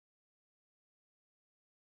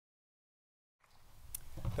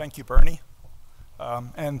Thank you, Bernie.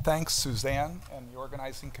 And thanks, Suzanne and the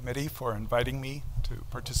organizing committee for inviting me to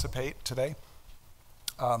participate today.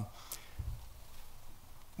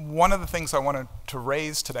 One of the things I wanted to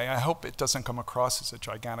raise today, I hope it doesn't come across as a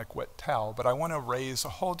gigantic wet towel, but I want to raise a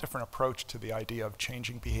whole different approach to the idea of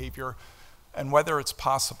changing behavior and whether it's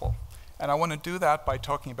possible. And I want to do that by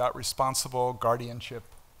talking about responsible guardianship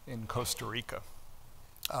in Costa Rica.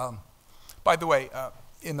 By the way,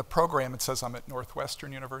 in the program it says I'm at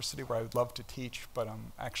Northwestern University, where I would love to teach, but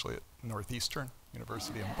I'm actually at Northeastern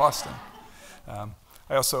University in Boston.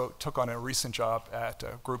 I also took on a recent job at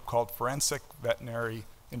a group called Forensic Veterinary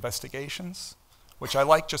Investigations, which I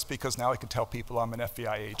like just because now I can tell people I'm an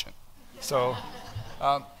FBI agent. So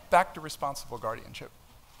back to responsible guardianship.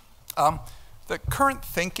 The current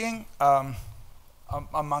thinking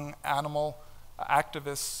among animal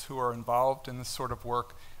activists who are involved in this sort of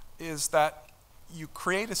work is that you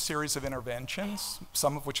create a series of interventions,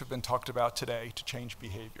 some of which have been talked about today, to change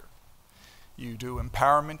behavior. You do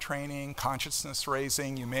empowerment training, consciousness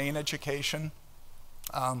raising, humane education,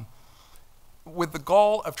 with the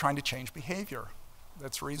goal of trying to change behavior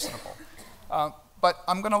that's reasonable. But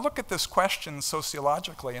I'm going to look at this question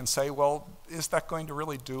sociologically and say, well, is that going to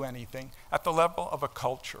really do anything at the level of a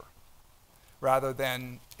culture rather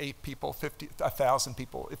than 8 people, 50, 1,000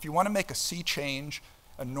 people? If you want to make a sea change,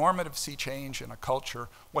 a normative sea change in a culture,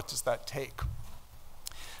 what does that take?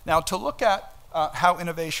 Now, to look at how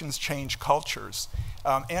innovations change cultures,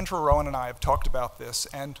 Andrew Rowan and I have talked about this,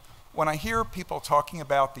 and when I hear people talking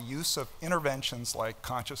about the use of interventions like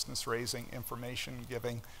consciousness raising, information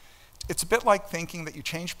giving, it's a bit like thinking that you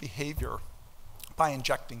change behavior by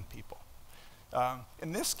injecting people.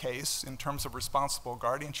 In this case, in terms of responsible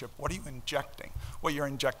guardianship, what are you injecting? Well, you're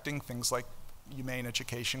injecting things like humane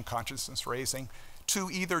education, consciousness raising, to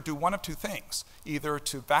either do one of two things, either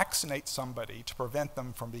to vaccinate somebody to prevent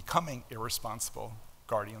them from becoming irresponsible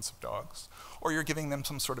guardians of dogs, or you're giving them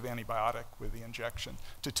some sort of antibiotic with the injection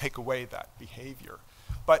to take away that behavior.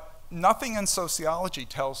 But nothing in sociology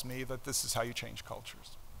tells me that this is how you change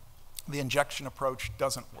cultures. The injection approach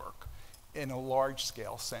doesn't work in a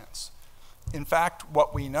large-scale sense. In fact,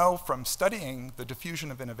 what we know from studying the diffusion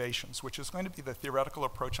of innovations, which is going to be the theoretical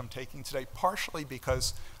approach I'm taking today, partially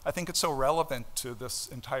because I think it's so relevant to this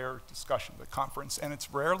entire discussion, the conference, and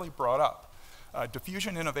it's rarely brought up.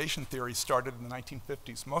 Diffusion innovation theory started in the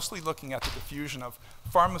 1950s, mostly looking at the diffusion of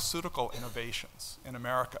pharmaceutical innovations in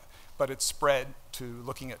America, but it spread to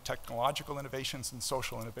looking at technological innovations and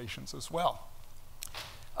social innovations as well.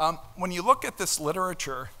 When you look at this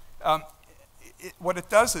literature, what it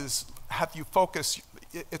does is have you focus,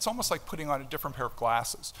 it's almost like putting on a different pair of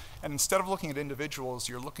glasses. And instead of looking at individuals,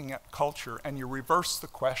 you're looking at culture, and you reverse the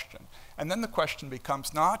question. And then the question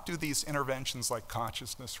becomes not, do these interventions like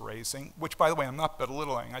consciousness raising, which by the way I'm not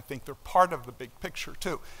belittling, I think they're part of the big picture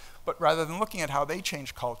too, but rather than looking at how they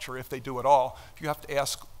change culture, if they do at all, you have to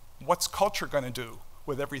ask, what's culture going to do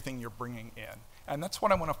with everything you're bringing in? And that's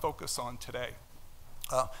what I want to focus on today.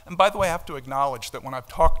 And by the way, I have to acknowledge that when I've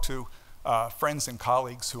talked to friends and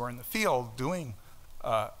colleagues who are in the field doing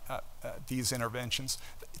these interventions,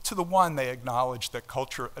 to the one, they acknowledge that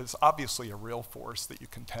culture is obviously a real force that you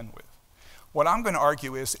contend with. What I'm going to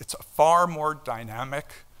argue is it's a far more dynamic,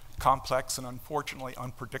 complex, and unfortunately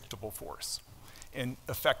unpredictable force in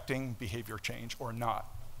affecting behavior change or not.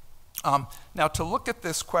 Now, to look at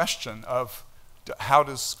this question of how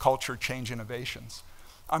does culture change innovations,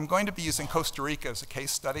 I'm going to be using Costa Rica as a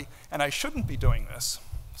case study, and I shouldn't be doing this.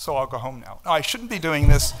 So I'll go home now. No, I shouldn't be doing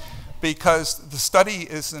this because the study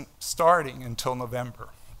isn't starting until November.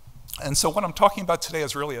 And so what I'm talking about today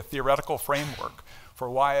is really a theoretical framework for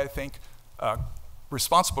why I think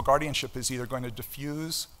responsible guardianship is either going to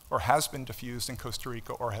diffuse or has been diffused in Costa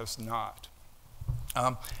Rica or has not.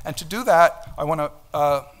 And to do that, I want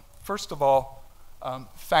to, first of all,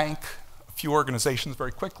 thank a few organizations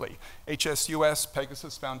very quickly. HSUS,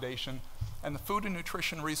 Pegasus Foundation, and the Food and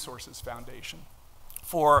Nutrition Resources Foundation,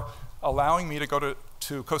 for allowing me to go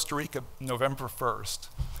to Costa Rica November 1st,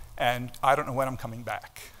 and I don't know when I'm coming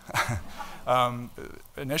back.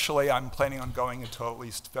 Initially, I'm planning on going until at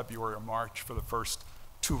least February or March for the first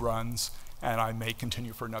 2 runs, and I may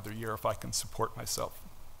continue for another year if I can support myself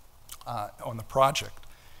on the project.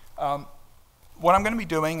 What I'm going to be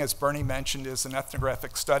doing, as Bernie mentioned, is an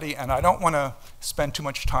ethnographic study, and I don't want to spend too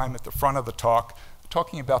much time at the front of the talk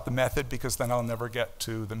talking about the method, because then I'll never get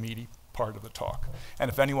to the meaty part of the talk. And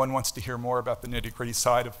if anyone wants to hear more about the nitty-gritty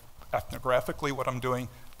side of ethnographically what I'm doing,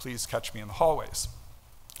 please catch me in the hallways.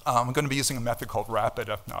 I'm going to be using a method called rapid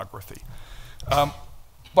ethnography.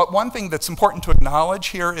 But one thing that's important to acknowledge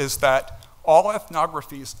here is that all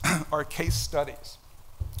ethnographies are case studies.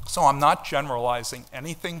 So I'm not generalizing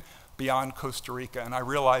anything beyond Costa Rica, and I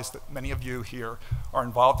realize that many of you here are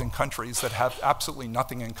involved in countries that have absolutely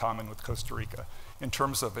nothing in common with Costa Rica in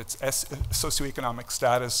terms of its socioeconomic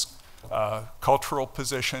status, cultural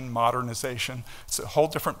position, modernization. It's a whole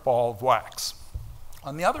different ball of wax.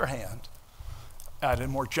 On the other hand, at a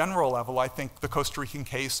more general level, I think the Costa Rican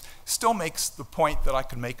case still makes the point that I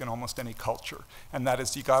can make in almost any culture, and that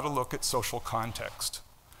is you got to look at social context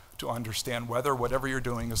to understand whether whatever you're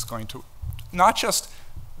doing is going to not just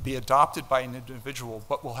be adopted by an individual,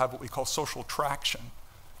 but will have what we call social traction,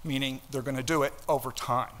 meaning they're going to do it over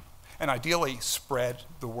time, and ideally spread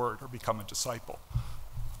the word or become a disciple.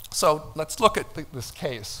 So let's look at this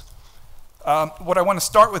case. What I want to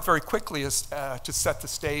start with very quickly is to set the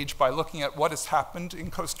stage by looking at what has happened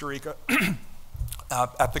in Costa Rica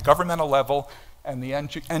at the governmental level and the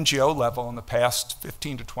NGO level in the past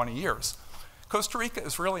 15 to 20 years. Costa Rica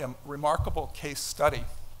is really a remarkable case study.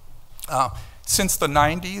 Since the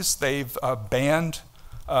 90s, they've banned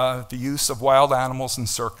the use of wild animals in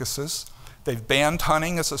circuses. They've banned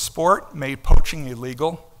hunting as a sport, made poaching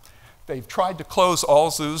illegal. They've tried to close all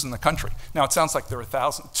zoos in the country. Now, it sounds like there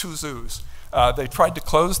are two zoos. They tried to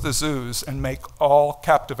close the zoos and make all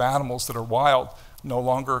captive animals that are wild no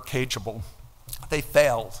longer cageable. They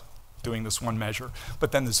failed doing this one measure,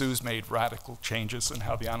 but then the zoos made radical changes in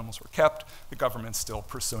how the animals were kept. The government's still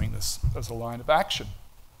pursuing this as a line of action.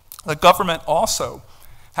 The government also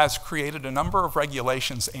has created a number of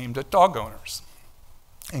regulations aimed at dog owners,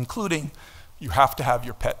 including you have to have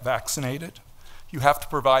your pet vaccinated, you have to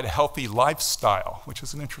provide a healthy lifestyle, which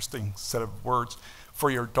is an interesting set of words, for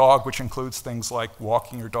your dog, which includes things like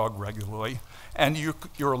walking your dog regularly. And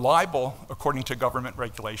you're liable, according to government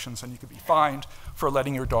regulations, and you could be fined for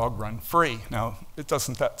letting your dog run free. Now,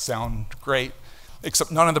 doesn't that sound great? Except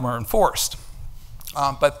none of them are enforced.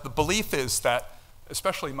 But the belief is that,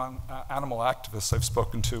 especially among animal activists I've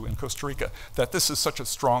spoken to in Costa Rica, that this is such a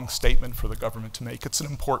strong statement for the government to make. It's an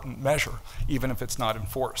important measure, even if it's not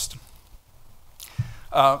enforced.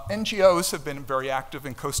 NGOs have been very active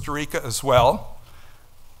in Costa Rica as well,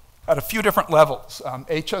 at a few different levels.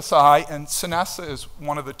 HSI and SINESA is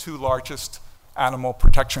one of the two largest animal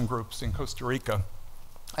protection groups in Costa Rica.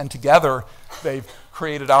 And together, they've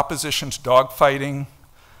created opposition to dogfighting,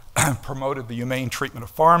 promoted the humane treatment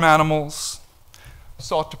of farm animals,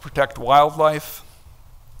 sought to protect wildlife,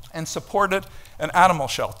 and supported an animal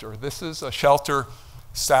shelter. This is a shelter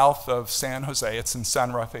south of San Jose. It's in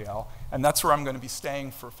San Rafael. And that's where I'm going to be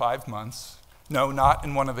staying for 5 months. No, not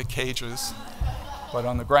in one of the cages, but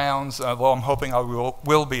on the grounds. Well, I'm hoping I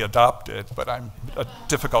will be adopted, but I'm a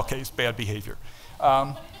difficult case, bad behavior.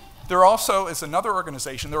 There also is another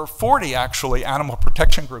organization. There are 40, actually, animal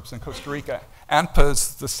protection groups in Costa Rica. ANPA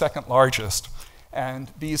is the second largest.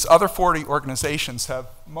 And these other 40 organizations have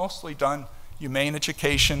mostly done humane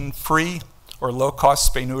education, free or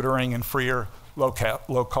low-cost spay-neutering, and free or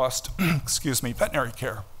low-cost veterinary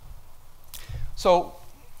care. So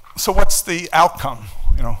what's the outcome?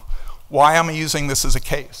 Why am I using this as a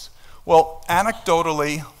case? Well,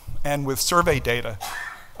 anecdotally and with survey data,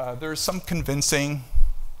 there's some convincing,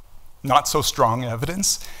 not so strong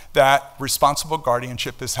evidence that responsible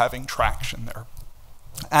guardianship is having traction there.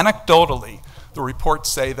 Anecdotally, the reports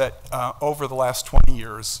say that over the last 20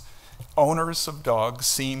 years, owners of dogs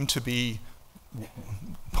seem to be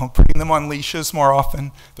putting them on leashes more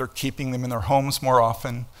often, they're keeping them in their homes more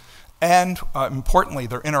often, and importantly,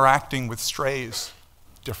 they're interacting with strays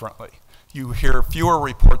differently. You hear fewer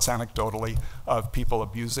reports anecdotally of people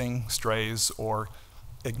abusing strays or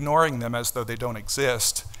ignoring them as though they don't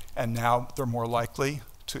exist, and now they're more likely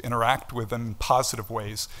to interact with them in positive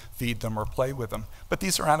ways, feed them or play with them. But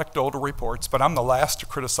these are anecdotal reports, but I'm the last to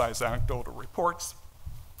criticize anecdotal reports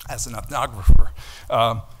as an ethnographer.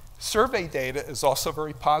 Survey data is also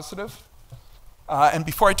very positive. And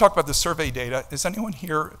before I talk about the survey data, is anyone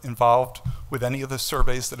here involved with any of the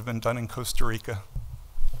surveys that have been done in Costa Rica?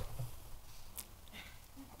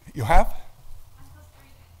 You have? I'm Costa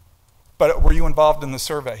Rican. But were you involved in the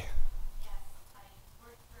survey? Yes, I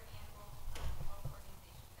worked for an animal health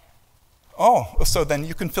organization there. Oh, so then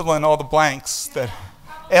you can fill in all the blanks that,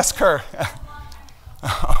 ask her.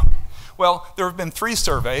 Well, there have been 3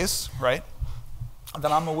 surveys, right,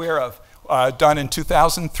 that I'm aware of, done in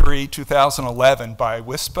 2003, 2011 by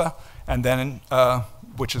WISPA, and then,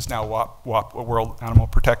 which is now WAP, World Animal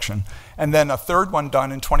Protection, and then a third one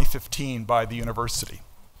done in 2015 by the university.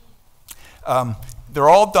 They're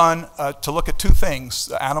all done to look at 2 things,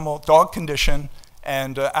 the dog condition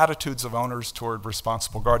and attitudes of owners toward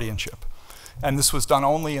responsible guardianship. And this was done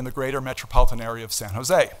only in the greater metropolitan area of San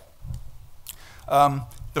Jose.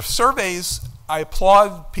 The surveys I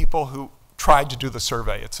applaud people who tried to do the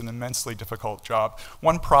survey. It's an immensely difficult job.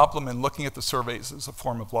 One problem in looking at the surveys as a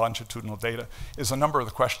form of longitudinal data is a number of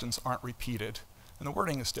the questions aren't repeated, and the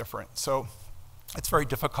wording is different. So it's very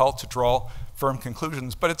difficult to draw firm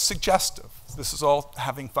conclusions, but it's suggestive. This is all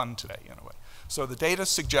having fun today, in a way. So the data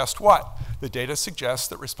suggest what? The data suggests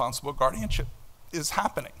that responsible guardianship is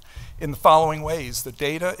happening in the following ways. The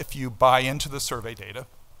data, if you buy into the survey data,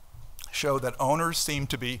 show that owners seem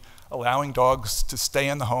to be allowing dogs to stay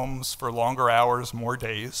in the homes for longer hours, more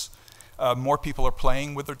days. More people are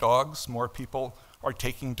playing with their dogs. More people are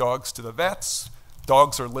taking dogs to the vets.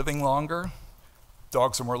 Dogs are living longer.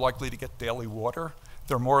 Dogs are more likely to get daily water.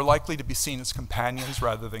 They're more likely to be seen as companions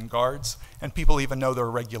rather than guards. And people even know there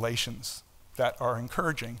are regulations that are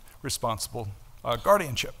encouraging responsible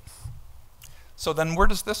guardianship. So then where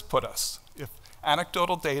does this put us? If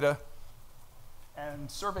anecdotal data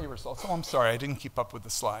and survey results, oh, I'm sorry, I didn't keep up with the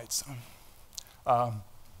slides.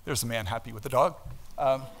 There's a man happy with the dog.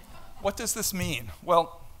 What does this mean?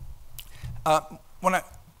 Well, when I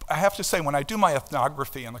have to say, when I do my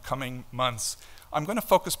ethnography in the coming months, I'm going to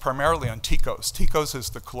focus primarily on ticos. Ticos is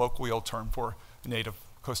the colloquial term for native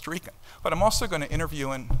Costa Rican. But I'm also going to interview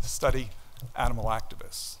and study animal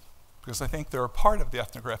activists, because I think they're a part of the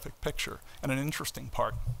ethnographic picture, and an interesting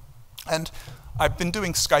part. And I've been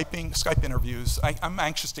doing Skype interviews. I'm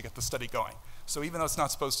anxious to get the study going. So even though it's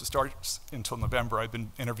not supposed to start until November, I've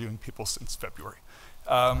been interviewing people since February.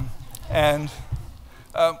 One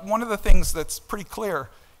of the things that's pretty clear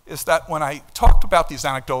is that when I talked about these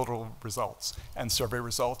anecdotal results and survey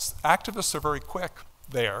results, activists are very quick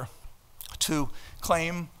there to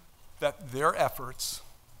claim that their efforts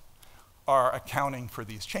are accounting for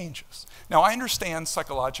these changes. Now, I understand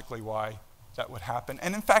psychologically why that would happen,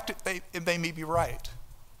 and in fact, they may be right.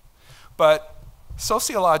 But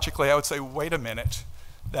sociologically, I would say, wait a minute,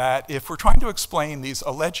 that if we're trying to explain these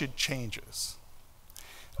alleged changes,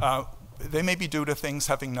 they may be due to things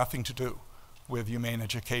having nothing to do with humane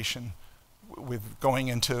education, with going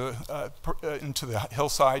into the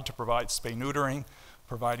hillside to provide spay-neutering,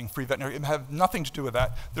 providing free veterinary. It have nothing to do with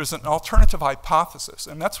that. There's an alternative hypothesis,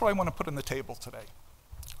 and that's what I want to put on the table today.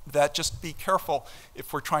 That just be careful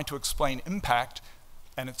if we're trying to explain impact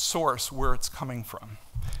and its source, where it's coming from.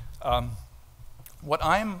 What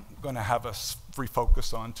I'm going to have us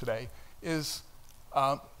refocus on today is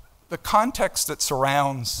the context that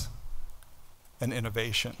surrounds an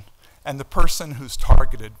innovation and the person who's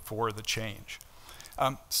targeted for the change.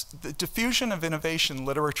 The diffusion of innovation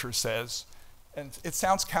literature says, and it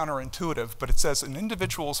sounds counterintuitive, but it says an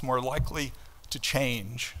individual is more likely to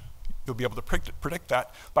change. You'll be able to predict that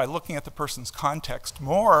by looking at the person's context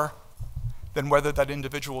more than whether that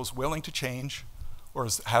individual is willing to change or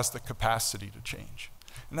has the capacity to change.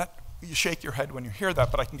 And that, you shake your head when you hear that,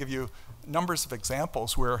 but I can give you numbers of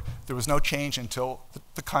examples where there was no change until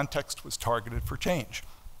the context was targeted for change.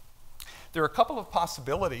 There are a couple of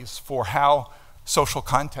possibilities for how social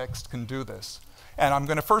context can do this. And I'm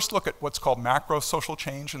going to first look at what's called macro social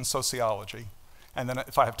change in sociology. And then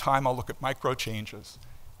if I have time, I'll look at micro changes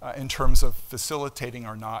in terms of facilitating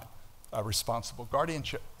or not responsible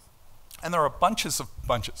guardianship. And there are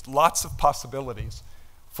lots of possibilities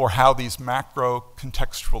for how these macro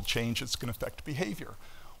contextual changes can affect behavior.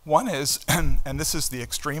 One is, and this is the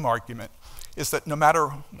extreme argument, is that no matter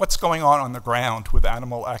what's going on the ground with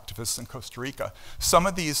animal activists in Costa Rica, some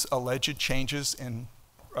of these alleged changes in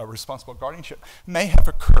responsible guardianship may have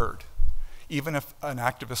occurred, even if an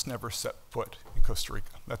activist never set foot in Costa Rica.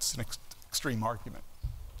 That's an extreme argument.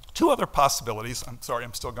 Two other possibilities, I'm sorry,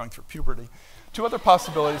 I'm still going through puberty. Two other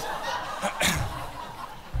possibilities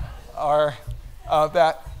are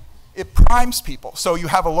that it primes people. So you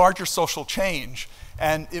have a larger social change,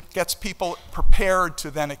 and it gets people prepared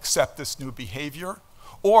to then accept this new behavior.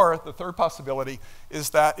 Or the third possibility is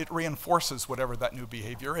that it reinforces whatever that new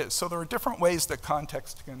behavior is. So there are different ways that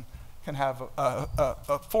context can have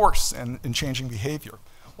a force in changing behavior.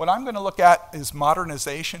 What I'm going to look at is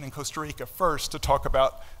modernization in Costa Rica first, to talk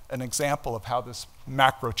about an example of how this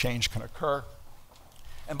macro change can occur.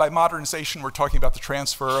 And by modernization, we're talking about the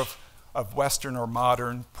transfer of Western or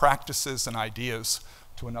modern practices and ideas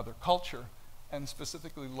to another culture, and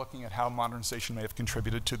specifically looking at how modernization may have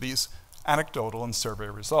contributed to these anecdotal and survey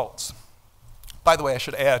results. By the way, I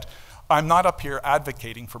should add, I'm not up here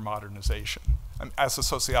advocating for modernization. As a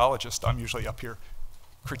sociologist, I'm usually up here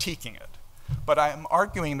critiquing it. But I'm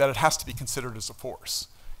arguing that it has to be considered as a force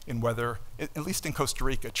in whether, at least in Costa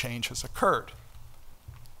Rica, change has occurred.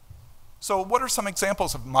 So what are some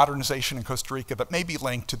examples of modernization in Costa Rica that may be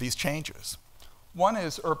linked to these changes? One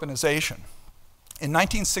is urbanization. In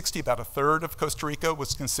 1960, about a third of Costa Rica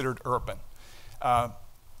was considered urban.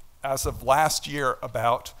 As of last year,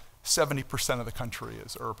 about 70% of the country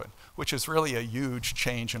is urban, which is really a huge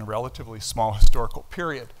change in a relatively small historical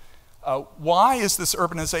period. Why is this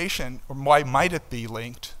urbanization, or why might it be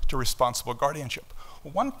linked to responsible guardianship?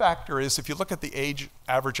 Well, one factor is if you look at the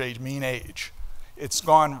average age, mean age, it's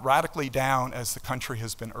gone radically down as the country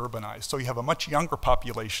has been urbanized. So you have a much younger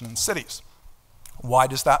population in cities. Why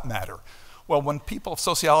does that matter? Well, when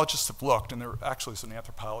sociologists have looked, and there actually is an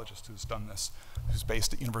anthropologist who's done this, who's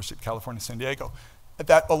based at University of California, San Diego,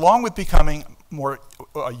 that along with becoming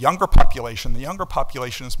a younger population, the younger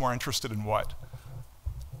population is more interested in what?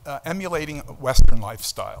 Emulating Western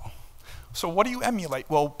lifestyle. So what do you emulate?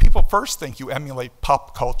 Well, people first think you emulate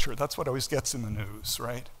pop culture. That's what always gets in the news,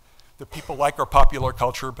 right? That people like our popular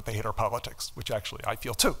culture, but they hate our politics, which actually I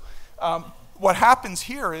feel too. What happens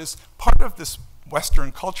here is part of this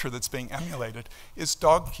Western culture that's being emulated is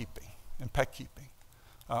dog keeping and pet keeping.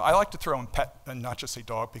 I like to throw in pet and not just say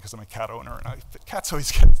dog because I'm a cat owner, and cats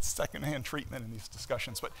always get secondhand treatment in these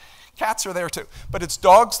discussions, but cats are there too. But it's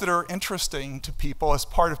dogs that are interesting to people as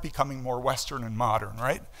part of becoming more Western and modern,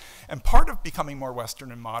 right? And part of becoming more Western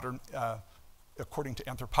and modern, according to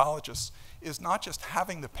anthropologists, is not just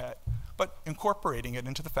having the pet, but incorporating it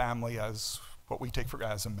into the family as what we take for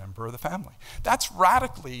as a member of the family. That's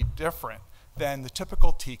radically different than the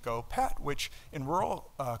typical Tico pet, which in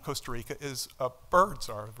rural Costa Rica is birds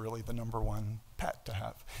are really the #1 pet to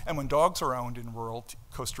have. And when dogs are owned in rural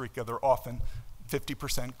Costa Rica, they're often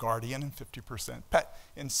 50% guardian and 50% pet.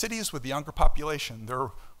 In cities with the younger population,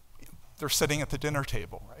 they're sitting at the dinner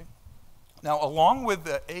table, right? Now, along with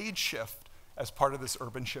the age shift as part of this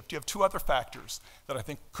urban shift, you have two other factors that I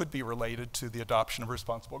think could be related to the adoption of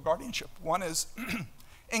responsible guardianship. One is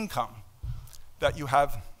income, that you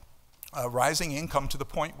have rising income to the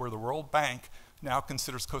point where the World Bank now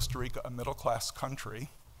considers Costa Rica a middle-class country.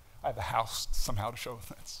 I have a house somehow to show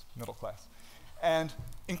that's middle class. And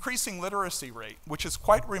increasing literacy rate, which is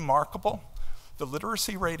quite remarkable. The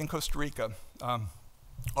literacy rate in Costa Rica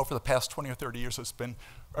over the past 20 or 30 years has been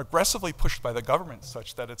aggressively pushed by the government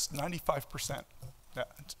such that it's 95%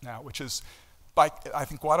 now, which is, I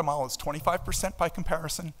think Guatemala is 25% by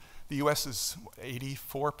comparison. The US is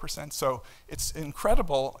 84%, so it's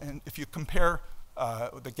incredible. And if you compare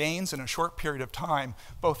the gains in a short period of time,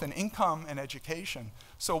 both in income and education.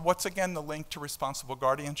 So what's again the link to responsible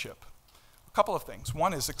guardianship? A couple of things.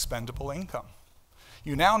 One is expendable income.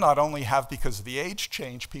 You now not only have, because of the age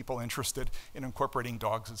change, people interested in incorporating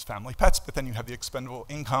dogs as family pets, but then you have the expendable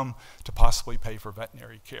income to possibly pay for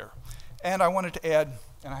veterinary care. And I wanted to add,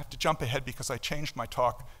 and I have to jump ahead because I changed my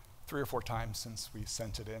talk 3 or 4 times since we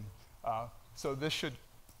sent it in. So this should,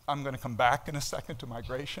 I'm going to come back in a second to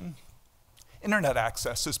migration. Internet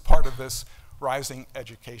access is part of this rising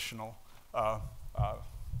educational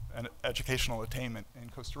attainment in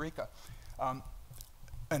Costa Rica.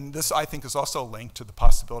 And this, I think, is also linked to the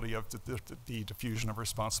possibility of the diffusion of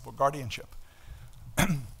responsible guardianship.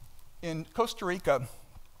 In Costa Rica,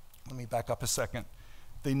 let me back up a second,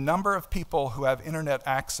 the number of people who have internet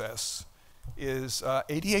access is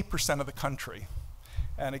 88% of the country.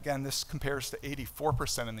 And again, this compares to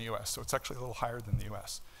 84% in the US, so it's actually a little higher than the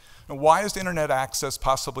US. Now, why is internet access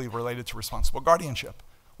possibly related to responsible guardianship?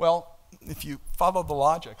 Well, if you follow the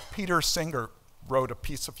logic, Peter Singer wrote a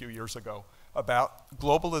piece a few years ago about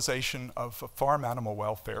globalization of farm animal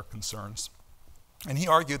welfare concerns. And he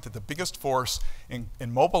argued that the biggest force in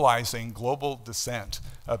mobilizing global dissent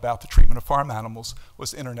about the treatment of farm animals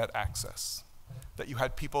was internet access. That you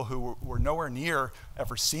had people who were nowhere near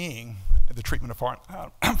ever seeing the treatment of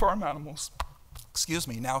farm animals,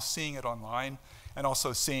 now seeing it online and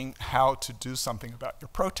also seeing how to do something about your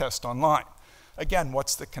protest online. Again,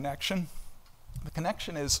 what's the connection? The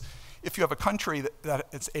connection is if you have a country that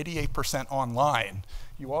it's 88% online,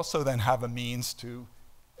 you also then have a means to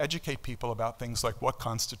educate people about things like what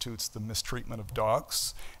constitutes the mistreatment of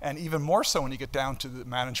dogs, and even more so when you get down to the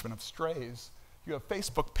management of strays. You have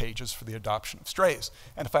Facebook pages for the adoption of strays.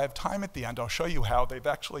 And if I have time at the end, I'll show you how they've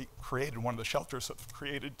actually created, one of the shelters have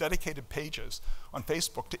created dedicated pages on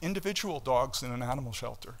Facebook to individual dogs in an animal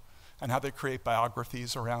shelter, and how they create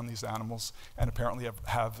biographies around these animals, and apparently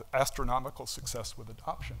have astronomical success with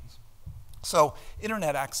adoptions. So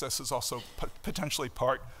internet access is also potentially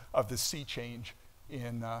part of this sea change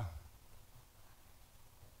in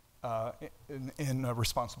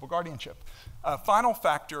responsible guardianship. A final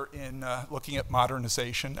factor in looking at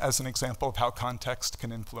modernization as an example of how context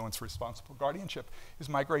can influence responsible guardianship is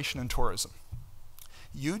migration and tourism.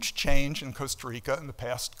 Huge change in Costa Rica in the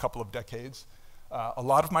past couple of decades. A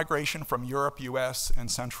lot of migration from Europe, US, and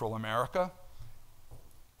Central America.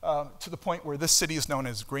 to the point where this city is known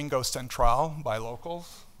as Gringo Central by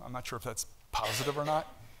locals. I'm not sure if that's positive or not.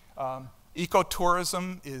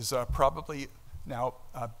 Ecotourism is probably now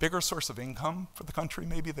a bigger source of income for the country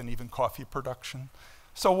maybe than even coffee production.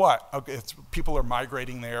 So what? Okay, people are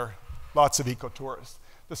migrating there, lots of ecotourists.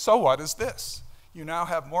 The so what is this. You now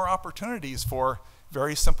have more opportunities for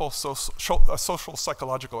very simple social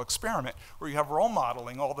psychological experiment where you have role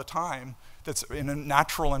modeling all the time that's in a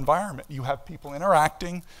natural environment. You have people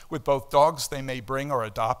interacting with both dogs they may bring or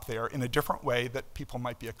adopt there in a different way that people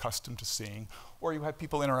might be accustomed to seeing, or you have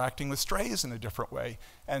people interacting with strays in a different way.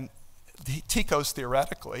 And the TICOs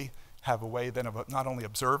theoretically have a way then of not only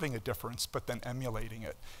observing a difference, but then emulating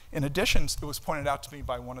it. In addition, it was pointed out to me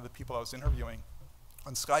by one of the people I was interviewing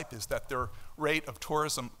on Skype is that their rate of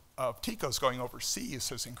tourism of TICOs going overseas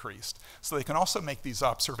has increased. So they can also make these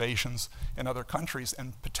observations in other countries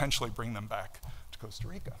and potentially bring them back to Costa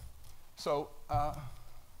Rica. So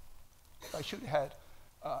if I shoot ahead,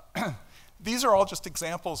 these are all just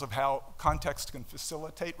examples of how context can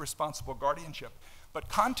facilitate responsible guardianship, but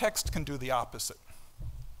context can do the opposite.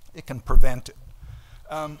 It can prevent it.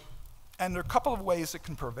 And there are a couple of ways it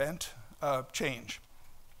can prevent change.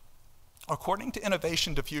 According to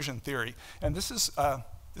innovation diffusion theory, and this is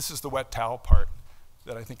the wet towel part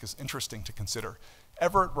that I think is interesting to consider.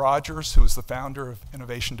 Everett Rogers, who is the founder of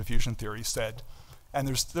innovation diffusion theory, said, and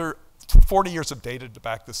there are 40 years of data to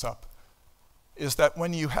back this up, is that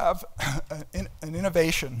when you have an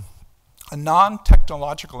innovation, a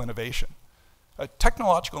non-technological innovation,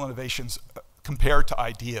 technological innovations compared to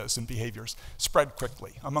ideas and behaviors spread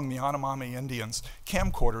quickly. Among the Yanomami Indians,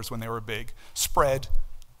 camcorders, when they were big, spread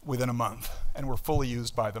within a month and were fully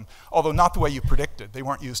used by them, although not the way you predicted. They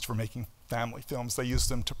weren't used for making family films. They used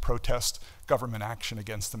them to protest government action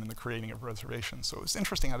against them in the creating of reservations. So it was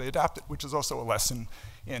interesting how they adapted, which is also a lesson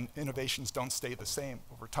in innovations don't stay the same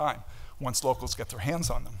over time once locals get their hands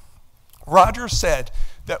on them. Rogers said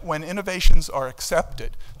that when innovations are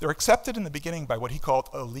accepted, they're accepted in the beginning by what he called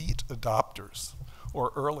elite adopters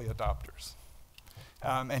or early adopters.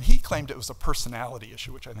 And he claimed it was a personality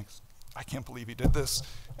issue, which I can't believe he did this,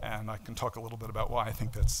 and I can talk a little bit about why I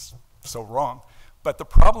think that's so wrong. But the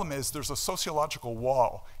problem is there's a sociological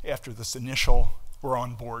wall after this initial, we're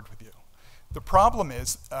on board with you. The problem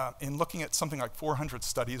is, in looking at something like 400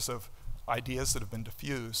 studies of ideas that have been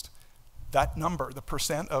diffused, that number, the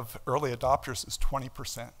percent of early adopters is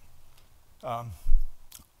 20%.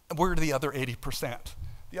 Where are the other 80%?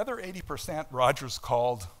 The other 80% Rogers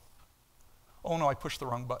called, oh no, I pushed the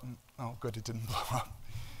wrong button. Oh good, it didn't blow up.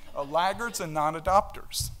 Laggards and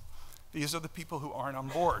non-adopters. These are the people who aren't on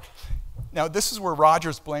board. Now this is where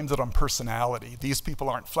Rogers blames it on personality. These people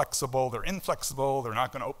aren't flexible, they're inflexible, they're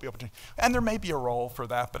not going to be able to, and there may be a role for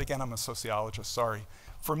that, but again, I'm a sociologist, sorry.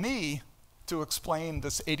 For me, to explain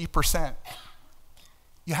this 80%,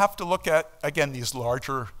 you have to look at, again, these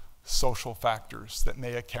larger social factors that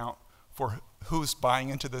may account for who's buying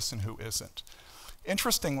into this and who isn't.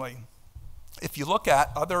 Interestingly, if you look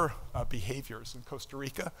at other behaviors in Costa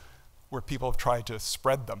Rica, where people have tried to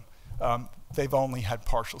spread them, they've only had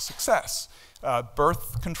partial success.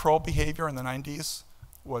 Birth control behavior in the 90s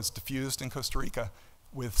was diffused in Costa Rica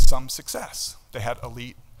with some success. They had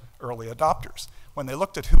elite early adopters. When they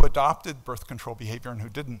looked at who adopted birth control behavior and who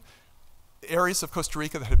didn't, areas of Costa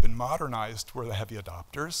Rica that had been modernized were the heavy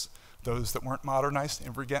adopters. Those that weren't modernized,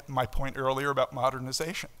 and forget my point earlier about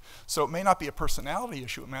modernization. So it may not be a personality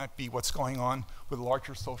issue, it might be what's going on with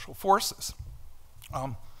larger social forces.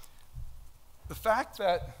 The fact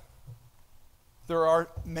that there are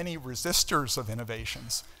many resistors of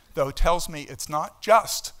innovations, though, tells me it's not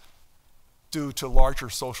just due to larger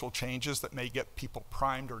social changes that may get people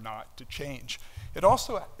primed or not to change. It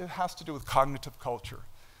has to do with cognitive culture.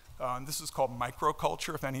 This is called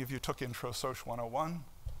microculture. If any of you took Intro Social 101,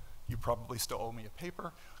 you probably still owe me a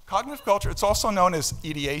paper. Cognitive culture, it's also known as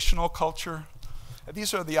ideational culture.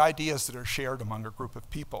 These are the ideas that are shared among a group of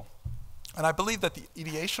people. And I believe that the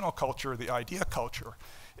ideational culture, the idea culture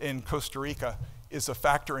in Costa Rica is a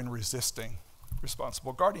factor in resisting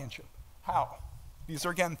responsible guardianship. How? These are,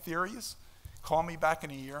 again, theories. Call me back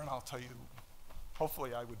in a year and I'll tell you,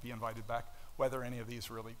 hopefully I would be invited back, whether any of these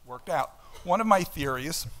really worked out. One of my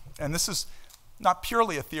theories, and this is not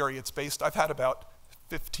purely a theory, it's based, I've had about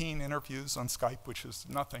 15 interviews on Skype, which is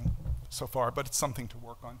nothing so far, but it's something to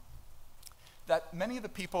work on. That many of the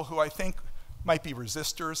people who I think might be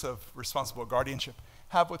resistors of responsible guardianship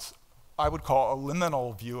have what I would call a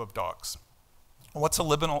liminal view of dogs. What's a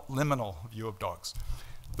liminal view of dogs?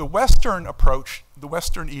 The Western approach, the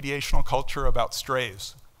Western ideational culture about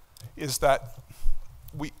strays, is that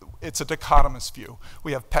it's a dichotomous view.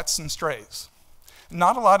 We have pets and strays.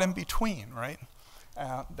 Not a lot in between, right?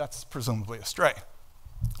 That's presumably a stray.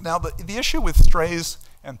 Now, the issue with strays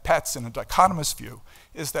and pets in a dichotomous view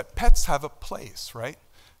is that pets have a place, right?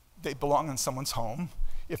 They belong in someone's home.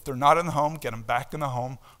 If they're not in the home, get them back in the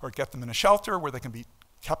home, or get them in a shelter where they can be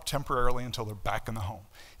kept temporarily until they're back in the home.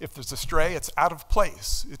 If there's a stray, it's out of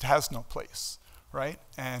place. It has no place, right?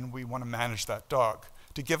 And we want to manage that dog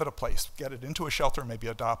to give it a place, get it into a shelter, maybe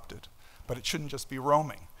adopt it. But it shouldn't just be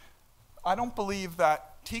roaming. I don't believe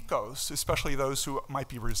that ticos, especially those who might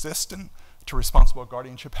be resistant to responsible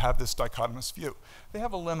guardianship, have this dichotomous view. They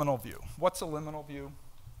have a liminal view. What's a liminal view?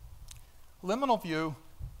 Liminal view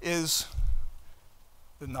is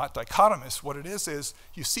not dichotomous. What it is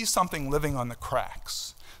you see something living on the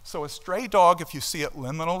cracks. So a stray dog, if you see it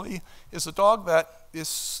liminally, is a dog that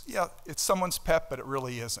is, yeah, it's someone's pet, but it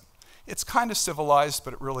really isn't. It's kind of civilized,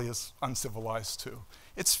 but it really is uncivilized too.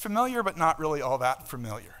 It's familiar, but not really all that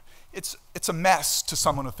familiar. It's a mess to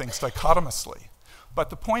someone who thinks dichotomously. But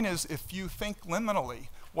the point is, if you think liminally,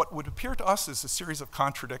 what would appear to us as a series of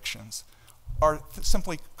contradictions are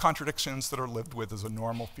simply contradictions that are lived with as a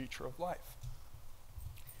normal feature of life.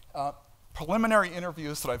 Preliminary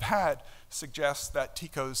interviews that I've had suggest that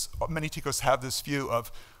many ticos have this view of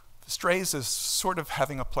strays as sort of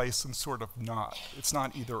having a place and sort of not. It's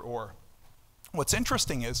not either or. What's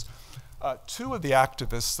interesting is two of the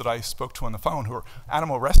activists that I spoke to on the phone, who are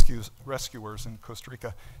animal rescuers in Costa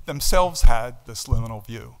Rica, themselves had this liminal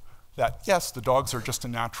view that, yes, the dogs are just a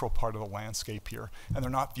natural part of the landscape here, and they're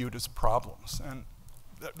not viewed as problems. And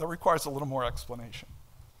that requires a little more explanation.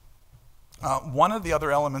 One of the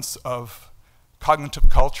other elements of cognitive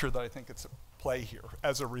culture that I think it's at play here,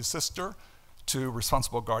 as a resistor to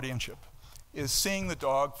responsible guardianship, is seeing the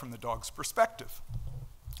dog from the dog's perspective.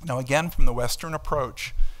 Now again, from the Western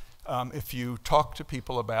approach, if you talk to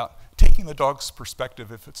people about taking the dog's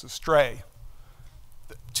perspective if it's a stray,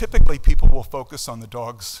 typically people will focus on the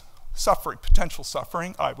dog's suffering, potential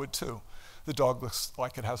suffering. I would too. The dog looks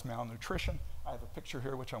like it has malnutrition. I have a picture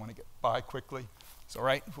here which I want to get by quickly. It's all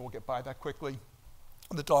right, we'll get by that quickly.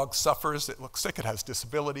 The dog suffers, it looks sick, it has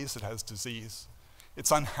disabilities, it has disease.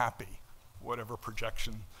 It's unhappy, whatever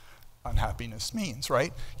projection unhappiness means,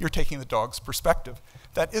 right? You're taking the dog's perspective.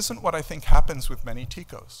 That isn't what I think happens with many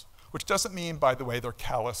ticos, which doesn't mean, by the way, they're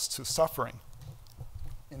callous to suffering.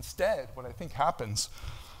 Instead, what I think happens,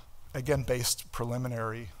 again,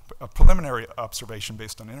 preliminary observation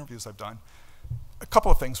based on interviews I've done, a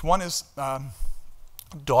couple of things. One is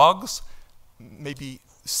dogs may be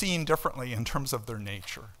seen differently in terms of their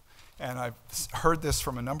nature. And I've heard this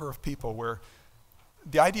from a number of people where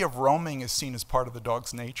the idea of roaming is seen as part of the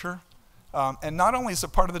dog's nature. And not only is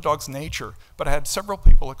it part of the dog's nature, but I had several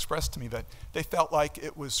people express to me that they felt like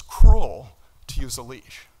it was cruel to use a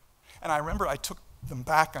leash. And I remember I took them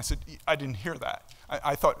back, I said, I didn't hear that.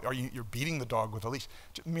 I thought, you're beating the dog with a leash.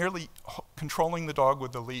 Merely controlling the dog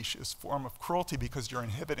with a leash is a form of cruelty because you're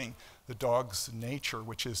inhibiting the dog's nature,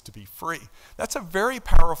 which is to be free. That's a very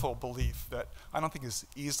powerful belief that I don't think is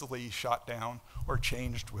easily shot down or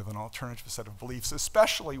changed with an alternative set of beliefs,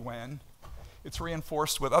 especially when it's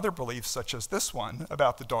reinforced with other beliefs such as this one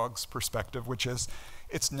about the dog's perspective, which is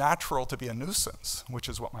it's natural to be a nuisance, which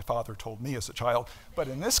is what my father told me as a child. But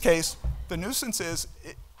in this case, the nuisance is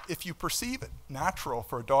if you perceive it natural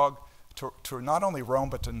for a dog to not only roam,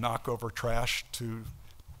 but to knock over trash, to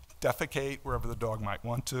defecate wherever the dog might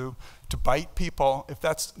want to bite people, if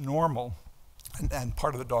that's normal and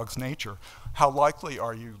part of the dog's nature, how likely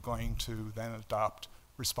are you going to then adopt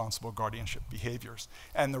responsible guardianship behaviors?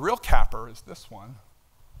 And the real capper is this one.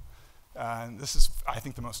 And this is, I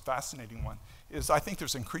think, the most fascinating one, is I think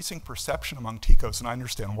there's increasing perception among ticos, and I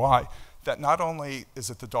understand why, that not only is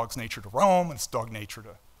it the dog's nature to roam, and it's dog nature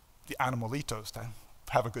to the animalitos to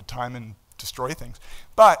have a good time and destroy things,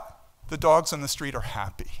 but the dogs on the street are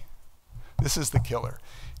happy. This is the killer.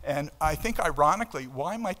 And I think, ironically,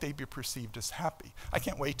 why might they be perceived as happy? I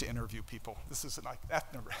can't wait to interview people. This is like I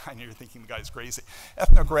know you're thinking the guy's crazy.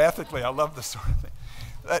 Ethnographically, I love this sort of thing.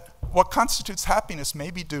 That what constitutes happiness may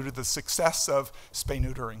be due to the success of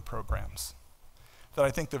spay-neutering programs. That I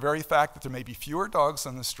think the very fact that there may be fewer dogs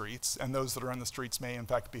on the streets, and those that are on the streets may in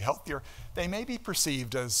fact be healthier, they may be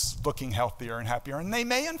perceived as looking healthier and happier, and they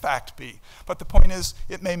may in fact be. But the point is,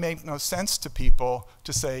 it may make no sense to people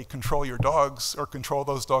to say, control your dogs, or control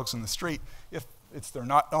those dogs in the street, if they're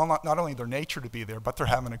not only their nature to be there, but they're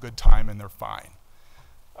having a good time and they're fine.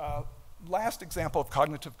 Last example of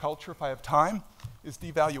cognitive culture, if I have time, is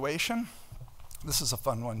devaluation. This is a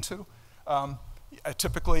fun one too.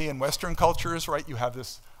 Typically in Western cultures, right, you have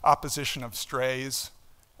this opposition of strays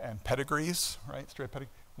and pedigrees, right? Stray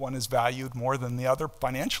pedigree. One is valued more than the other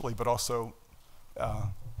financially, but also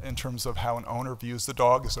in terms of how an owner views the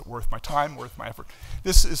dog. Is it worth my time, worth my effort?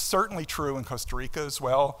 This is certainly true in Costa Rica as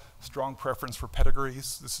well. Strong preference for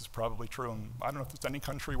pedigrees. This is probably true, and I don't know if there's any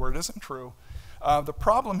country where it isn't true. The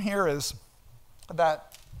problem here is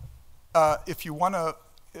that if you want to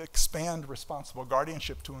expand responsible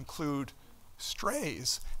guardianship to include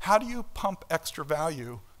strays, how do you pump extra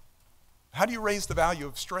value? How do you raise the value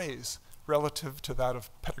of strays relative to that of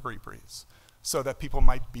pedigree breeds so that people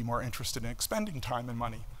might be more interested in expending time and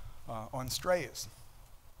money on strays?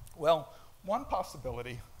 Well, one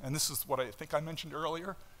possibility, and this is what I think I mentioned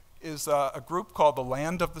earlier, is a group called the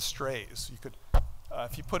Land of the Strays. You could,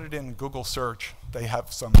 if you put it in Google search, they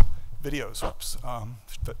have some videos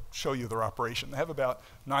that show you their operation. They have about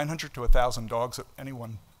 900 to 1,000 dogs at any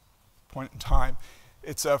one point in time.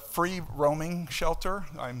 It's a free roaming shelter,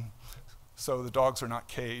 so the dogs are not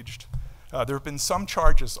caged. There have been some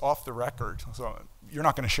charges off the record, so you're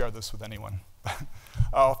not going to share this with anyone.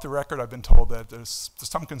 Off the record, I've been told that there's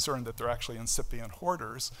some concern that they're actually incipient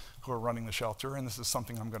hoarders who are running the shelter, and this is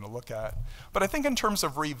something I'm going to look at. But I think in terms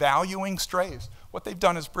of revaluing strays, what they've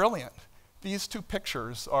done is brilliant. These two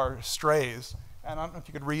pictures are strays, and I don't know if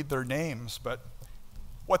you could read their names, but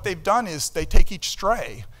what they've done is they take each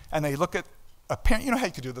stray and they look at a parent. You know how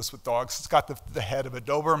you could do this with dogs? It's got the head of a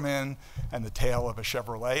Doberman and the tail of a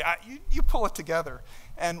Chevrolet. You pull it together.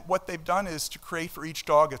 And what they've done is to create for each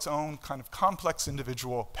dog its own kind of complex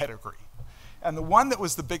individual pedigree. And the one that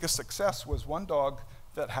was the biggest success was one dog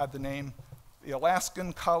that had the name the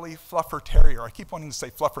Alaskan Collie Fluffer Terrier. I keep wanting to say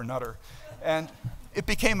Fluffer Nutter. And it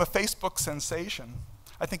became a Facebook sensation.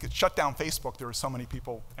 I think it shut down Facebook. There were so many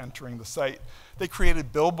people entering the site. They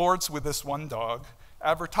created billboards with this one dog,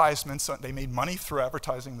 advertisements. They made money through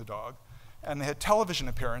advertising the dog, and they had television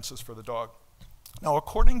appearances for the dog. Now,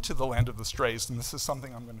 according to the Land of the Strays, and this is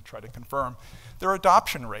something I'm going to try to confirm, their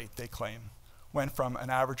adoption rate, they claim, went from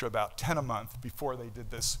an average of about 10 a month before they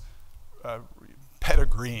did this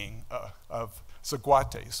pedigreeing of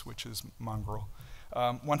zaguates, which is mongrel.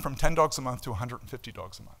 Went from 10 dogs a month to 150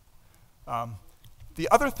 dogs a month. The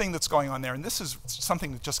other thing that's going on there, and this is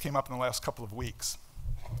something that just came up in the last couple of weeks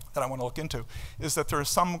that I want to look into, is that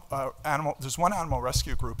there's one animal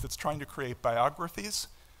rescue group that's trying to create biographies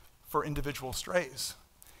for individual strays.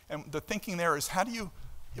 And the thinking there is, how do you,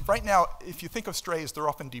 right now, if you think of strays, they're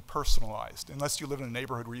often depersonalized, unless you live in a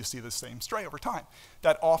neighborhood where you see the same stray over time.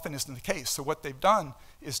 That often isn't the case. So what they've done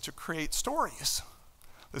is to create stories.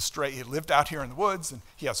 The stray, he lived out here in the woods, and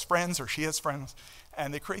he has friends, or she has friends,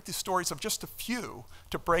 and they create these stories of just a few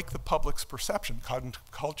to break the public's perception, cognitive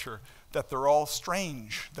culture, that they're all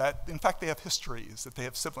strange, that in fact they have histories, that they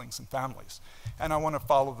have siblings and families. And I want to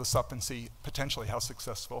follow this up and see potentially how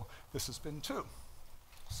successful this has been too.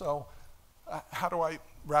 So how do I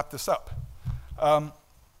wrap this up?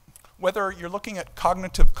 Whether you're looking at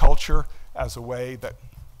cognitive culture as a way that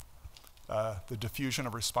the diffusion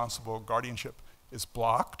of responsible guardianship is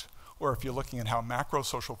blocked, or if you're looking at how macro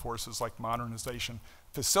social forces like modernization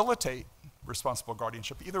facilitate responsible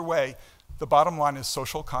guardianship, either way, the bottom line is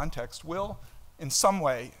social context will, in some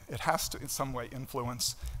way, it has to in some way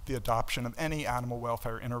influence the adoption of any animal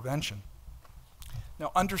welfare intervention.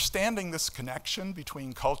 Now, understanding this connection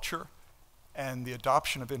between culture and the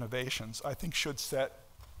adoption of innovations, I think should set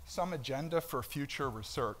some agenda for future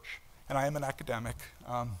research. And I am an academic,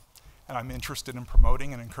 and I'm interested in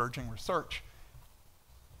promoting and encouraging research.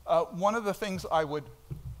 One of the things I would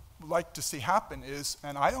like to see happen is,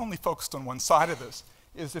 and I only focused on one side of this,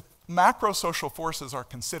 is if macro social forces are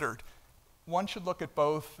considered, one should look at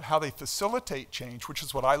both how they facilitate change, which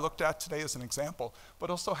is what I looked at today as an example, but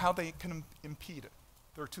also how they can impede it.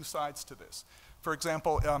 There are two sides to this. For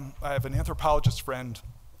example, I have an anthropologist friend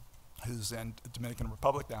who's in the Dominican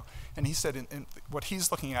Republic now, and he said what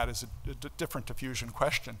he's looking at is a different diffusion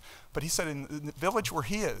question, but he said in the village where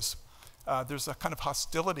he is, there's a kind of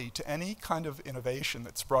hostility to any kind of innovation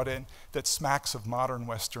that's brought in that smacks of modern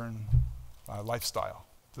Western lifestyle,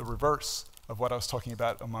 the reverse of what I was talking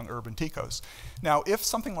about among urban ticos. Now, if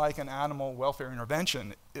something like an animal welfare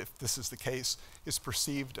intervention, if this is the case, is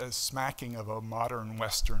perceived as smacking of a modern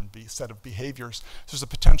Western set of behaviors, there's a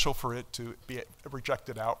potential for it to be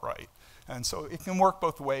rejected outright. And so it can work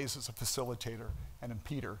both ways as a facilitator and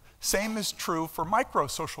impeder. Same is true for micro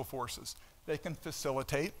social forces. They can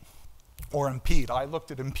facilitate or impede. I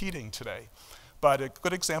looked at impeding today. But a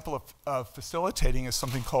good example of facilitating is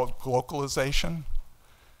something called glocalization.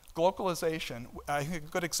 Glocalization, I think a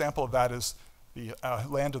good example of that is the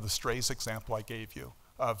Land of the Strays example I gave you,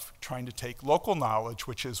 of trying to take local knowledge,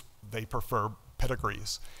 which is they prefer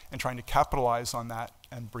pedigrees, and trying to capitalize on that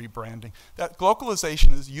and rebranding. That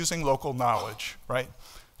glocalization is using local knowledge, right,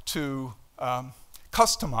 to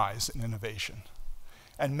customize an innovation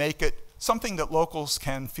and make it something that locals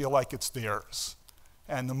can feel like it's theirs.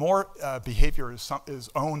 And the more behavior is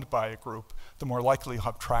owned by a group, the more likely you'll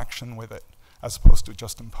have traction with it, as opposed to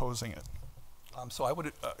just imposing it. So I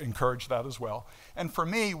would encourage that as well. And for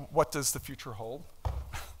me, what does the future hold?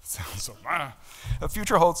 Sounds so, The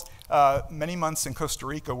future holds many months in Costa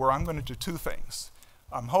Rica where I'm going to do two things.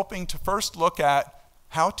 I'm hoping to first look at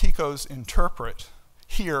how TICOs interpret,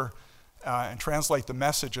 hear, and translate the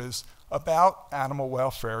messages about animal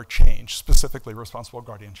welfare change, specifically responsible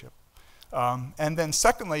guardianship. And then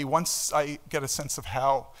secondly, once I get a sense of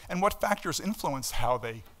how and what factors influence how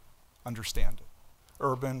they understand it,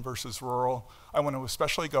 urban versus rural. I want to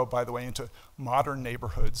especially go, by the way, into modern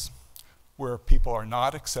neighborhoods where people are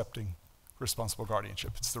not accepting responsible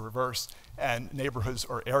guardianship. It's the reverse. And neighborhoods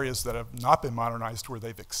or areas that have not been modernized where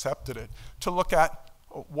they've accepted it, to look at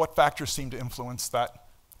what factors seem to influence that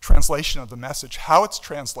translation of the message, how it's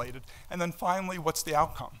translated, and then finally, what's the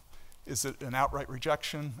outcome? Is it an outright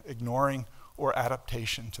rejection, ignoring, or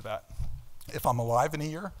adaptation to that? If I'm alive in a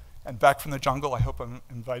year and back from the jungle, I hope I'm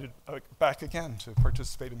invited back again to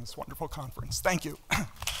participate in this wonderful conference. Thank you.